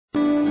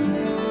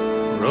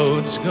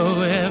roads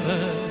go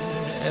ever,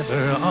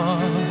 ever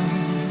on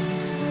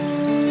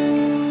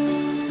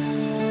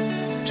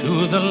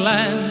to the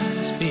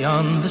lands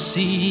beyond the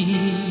sea.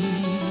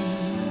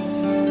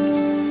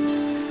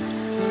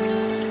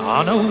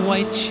 On a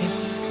white ship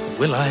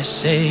will I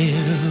sail,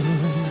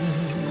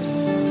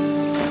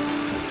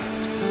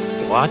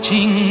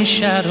 watching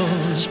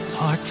shadows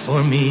part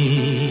for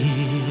me,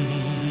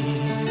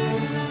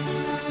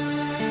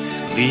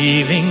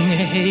 leaving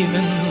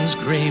havens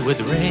gray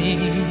with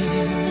rain.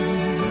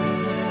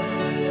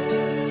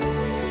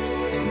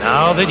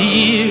 Now that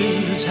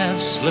years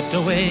have slipped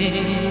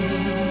away,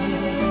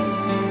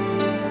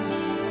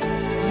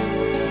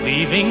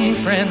 leaving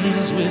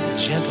friends with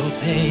gentle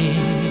pain,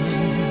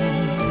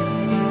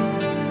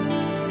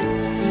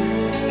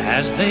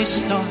 as they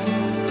start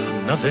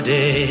another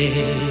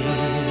day.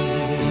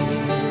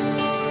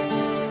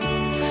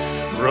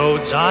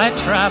 Roads I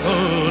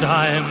traveled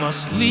I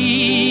must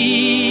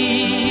leave,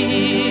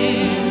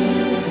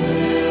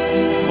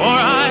 for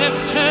I've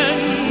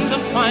turned the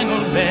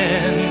final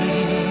bend.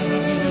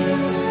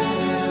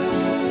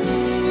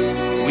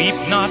 Weep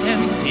not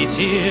empty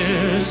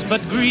tears,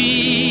 but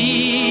grieve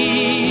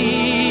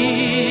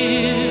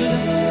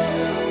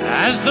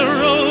as the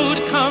road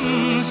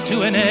comes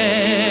to an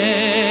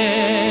end.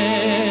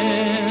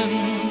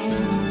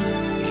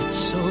 It's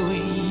so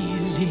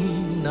easy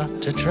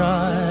not to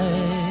try.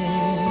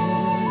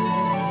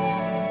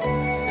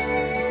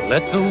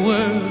 Let the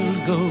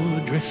world go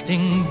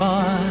drifting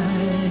by.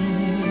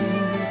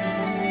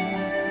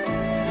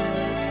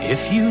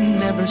 If you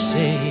never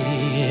say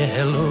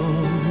hello,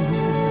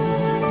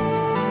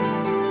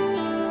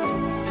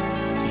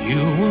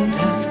 you won't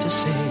have to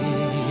say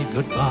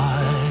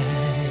goodbye.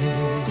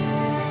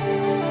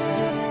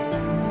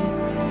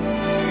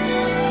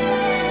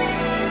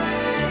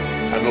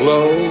 And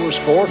lo, as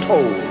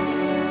foretold,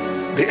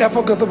 the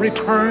epoch of the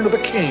return of the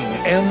King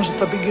ends at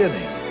the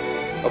beginning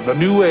of the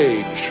new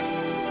age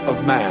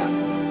of man.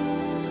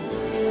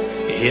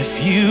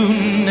 If you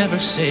never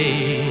say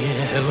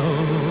hello,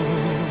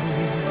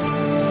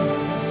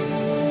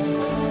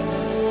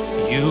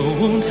 you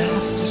won't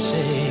have to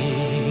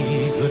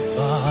say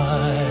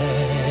goodbye.